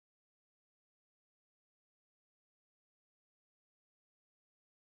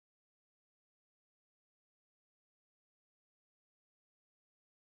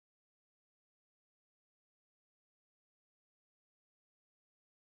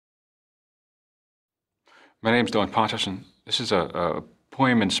My name's Don Paterson. This is a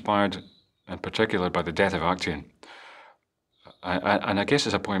poem inspired in particular by the Death of Actaeon. And I guess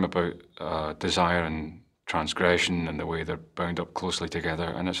it's a poem about desire and transgression and the way they're bound up closely together.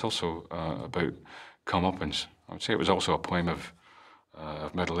 And it's also about comeuppance. I would say it was also a poem of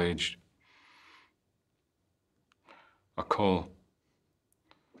middle age. A call.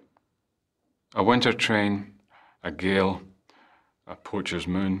 A winter train, a gale, a poacher's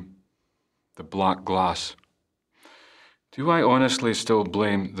moon, the black glass. Do I honestly still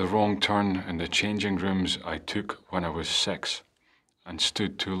blame the wrong turn in the changing rooms I took when I was 6 and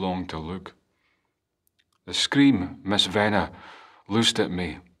stood too long to look? The scream Miss Venna loosed at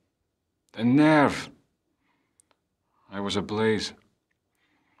me. The nerve! I was ablaze.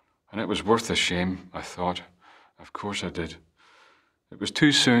 And it was worth the shame, I thought. Of course I did. It was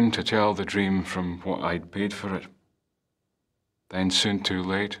too soon to tell the dream from what I'd paid for it. Then soon too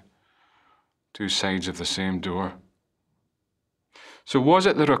late. Two sides of the same door. So was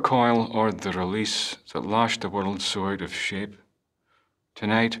it the recoil or the release that lashed the world so out of shape?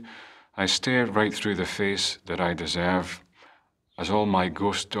 Tonight, I stare right through the face that I deserve, as all my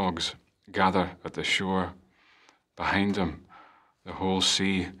ghost dogs gather at the shore. Behind them, the whole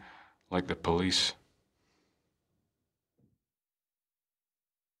sea, like the police.